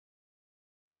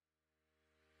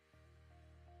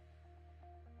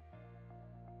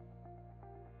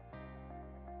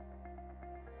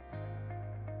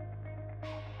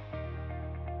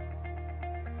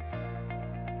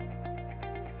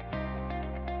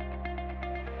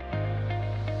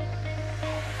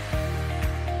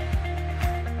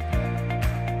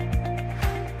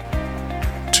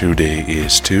Today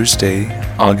is Tuesday,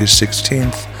 August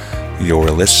 16th. You're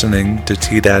listening to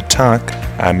T-Dad Talk.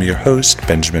 I'm your host,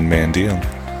 Benjamin Mandiel.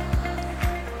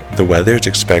 The weather is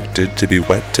expected to be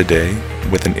wet today,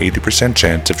 with an 80%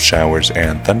 chance of showers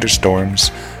and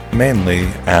thunderstorms, mainly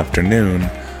afternoon,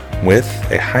 with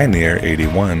a high near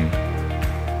 81.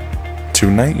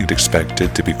 Tonight you'd expect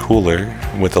it to be cooler,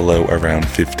 with a low around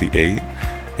 58,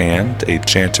 and a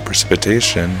chance of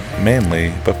precipitation,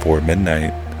 mainly before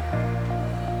midnight.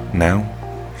 Now,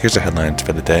 here's the headlines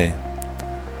for the day.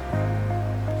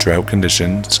 Drought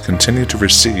conditions continue to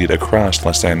recede across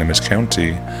Los Animas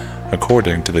County,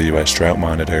 according to the U.S. Drought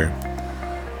Monitor.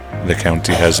 The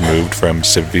county has moved from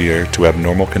severe to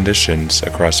abnormal conditions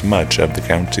across much of the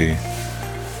county.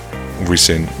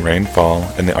 Recent rainfall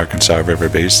in the Arkansas River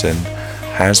Basin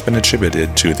has been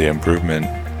attributed to the improvement.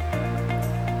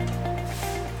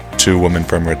 2 women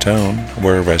from Raton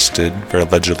were arrested for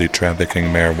allegedly trafficking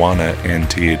marijuana and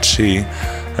THC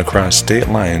across state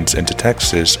lines into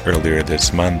Texas earlier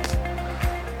this month.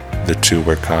 The 2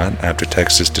 were caught after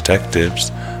Texas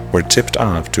detectives were tipped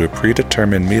off to a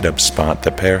predetermined meetup spot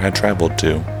the pair had traveled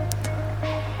to.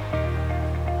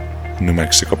 New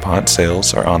Mexico pot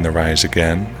sales are on the rise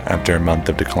again after a month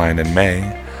of decline in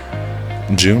May.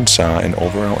 June saw an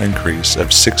overall increase of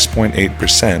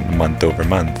 6.8% month over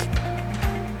month.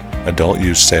 Adult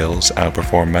use sales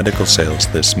outperform medical sales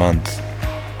this month.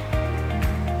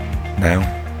 Now,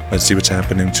 let's see what's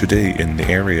happening today in the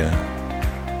area.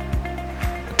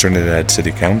 Trinidad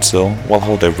City Council will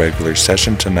hold a regular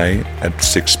session tonight at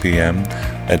 6 p.m.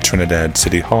 at Trinidad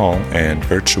City Hall and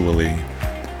virtually.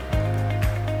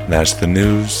 That's the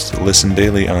news. Listen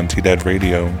daily on TDAD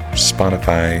Radio,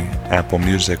 Spotify, Apple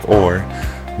Music, or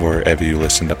wherever you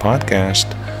listen to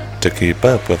podcasts to keep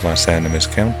up with Los Animas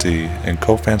County and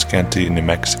Cofans County, New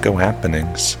Mexico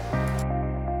happenings.